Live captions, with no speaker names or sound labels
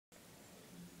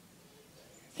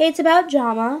Hey, it's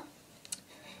Aboutdrama,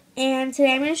 and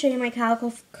today I'm going to show you my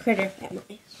Calico Critter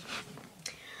families.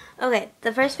 Okay,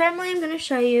 the first family I'm going to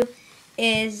show you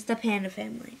is the panda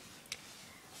family.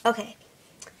 Okay,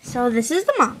 so this is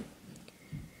the mom.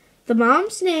 The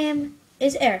mom's name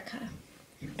is Erica,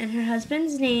 and her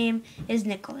husband's name is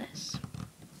Nicholas.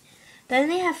 Then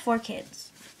they have 4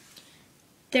 kids.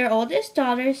 Their oldest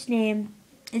daughter's name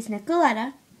is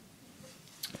Nicoletta,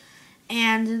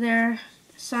 and their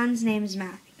son's name is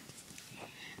Matthew.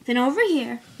 Then over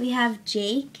here, we have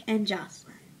Jake and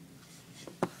Jocelyn.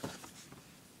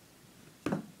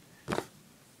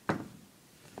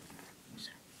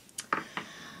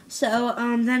 So,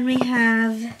 then we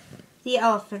have the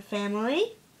elephant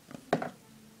family.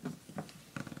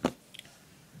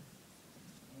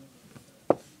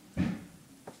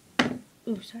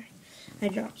 Ooh, sorry. I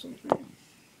dropped something.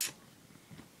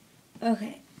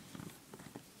 Okay.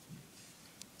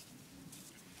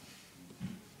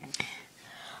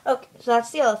 Okay, so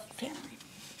that's the elephant family.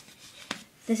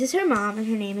 This is her mom, and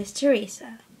her name is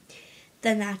Teresa.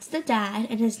 Then that's the dad,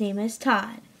 and his name is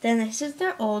Todd. Then this is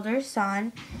their older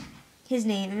son. His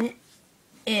name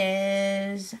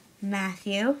is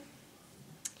Matthew.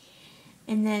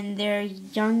 And then their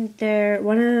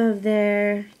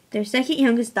second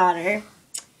youngest daughter,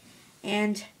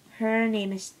 and her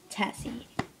name is Tessie.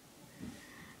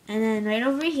 And then right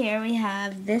over here we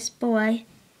have this boy,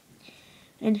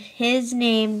 and his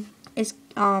name is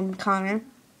Connor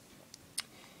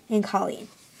and Colleen.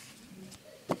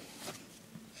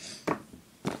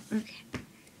 Okay.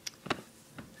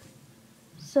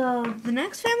 So the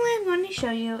next family I'm going to show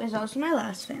you is also my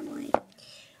last family.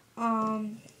 I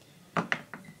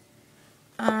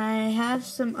have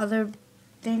some other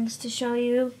things to show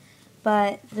you,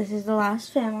 but this is the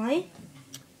last family.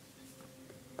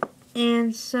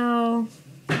 And so,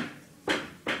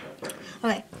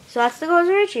 okay, so that's the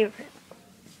golden retriever.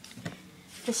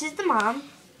 This is the mom.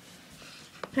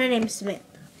 Her name is Samantha.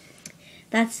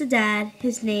 That's the dad.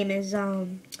 His name is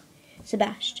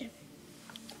Sebastian.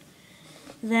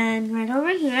 Then right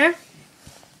over here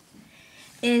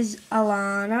is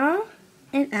Alana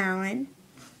and Alan.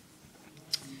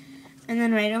 And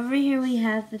then right over here we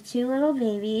have the 2 little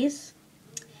babies.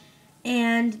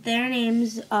 And their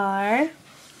names are,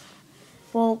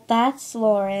 well, that's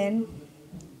Lauren.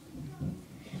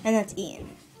 And that's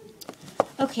Ian.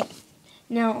 Okay.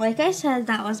 Now, like I said,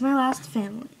 that was my last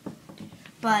family.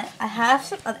 But I have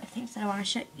some other things that I want to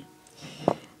show you.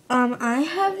 I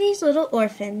have these little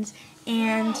orphans,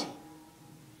 and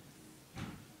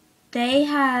they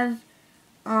have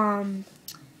no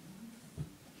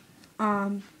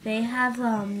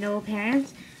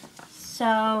parents.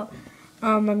 So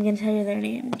I'm gonna tell you their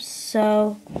names.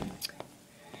 So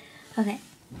okay,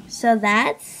 so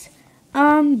that's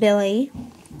Billy,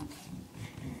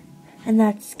 and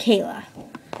that's Kayla.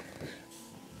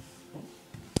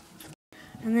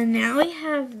 And then now we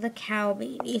have the cow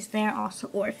babies. They're also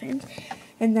orphans.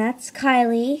 And that's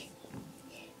Kylie.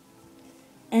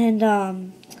 And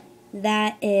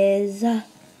that is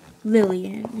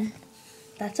Lillian.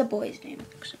 That's a boy's name,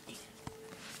 actually.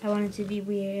 I wanted to be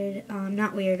weird.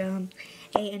 Not weird, a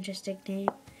interesting name.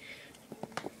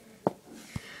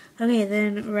 Okay,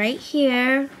 then right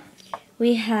here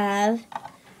we have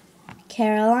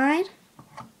Caroline.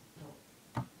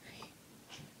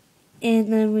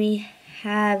 And then we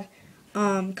have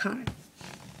Connor.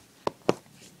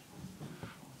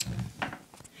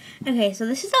 Okay, so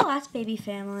this is the last baby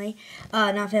family,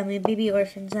 baby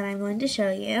orphans that I'm going to show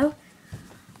you.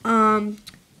 And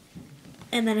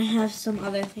then I have some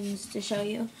other things to show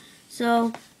you.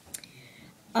 So,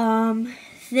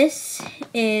 this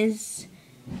is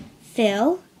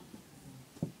Phil,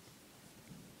 and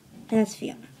that's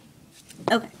Fiona.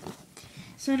 Okay,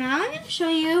 so now I'm going to show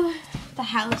you the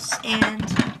house and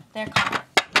their car.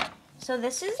 So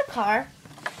this is the car,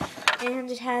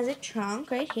 and it has a trunk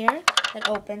right here that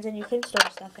opens, and you can store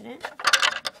stuff in it.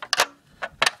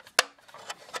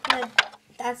 And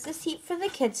that's the seat for the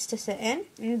kids to sit in,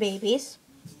 and babies.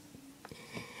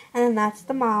 And then that's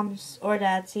the mom's or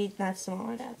dad's seat, and that's the mom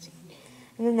or dad's seat.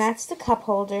 And then that's the cup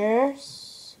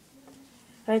holders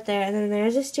right there. And then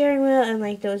there's a steering wheel and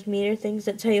like those meter things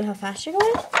that tell you how fast you're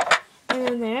going. And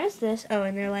then there's this. Oh,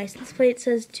 and their license plate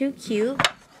says "too cute."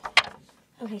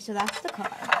 Okay, so that's the car.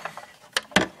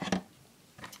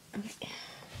 Okay.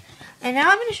 And now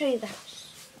I'm going to show you the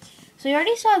house. So you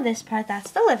already saw this part.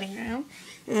 That's the living room.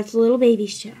 And that's the little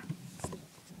baby's chair.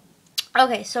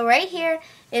 Okay, so right here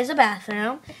is a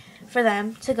bathroom for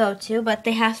them to go to, but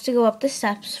they have to go up the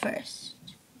steps first.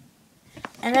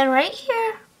 And then right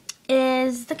here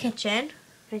is the kitchen,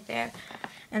 right there.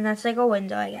 And that's like a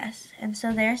window, I guess. And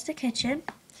so there's the kitchen.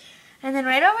 And then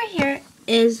right over here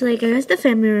is like, I guess the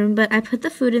family room, but I put the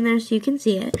food in there so you can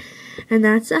see it. And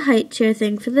that's a height chair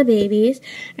thing for the babies.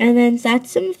 And then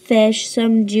that's some fish,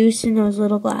 some juice in those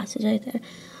little glasses right there.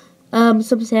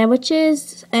 Some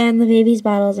sandwiches, and the baby's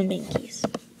bottles and binkies.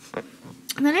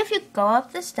 And then if you go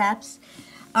up the steps,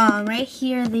 right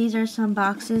here, these are some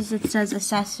boxes. It says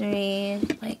accessories,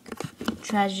 like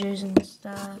treasures and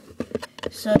stuff.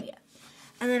 So yeah.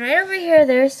 And then right over here,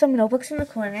 there's some notebooks in the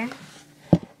corner.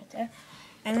 Right there.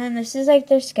 And then this is like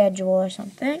their schedule or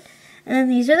something. And then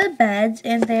these are the beds.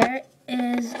 And there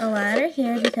is a ladder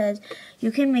here because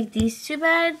you can make these two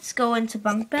beds go into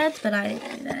bunk beds. But I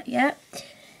didn't do that yet.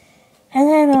 And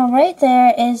then right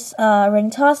there is a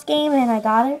ring toss game. And I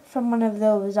got it from one of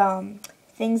those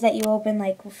things that you open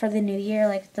like for the new year.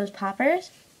 Like those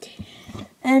poppers.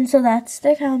 And so that's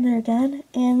their calendar again.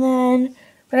 And then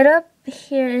right up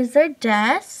here is their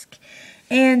desk,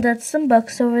 and that's some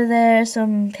books over there,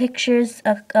 some pictures,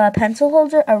 a pencil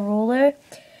holder, a ruler,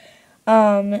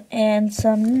 and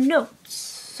some notes.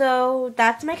 So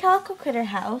that's my Calico Critter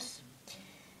house,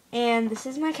 and this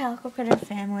is my Calico Critter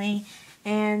family,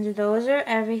 and those are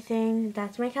everything.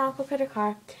 That's my Calico Critter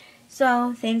car.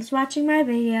 So thanks for watching my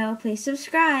video. Please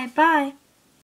subscribe. Bye.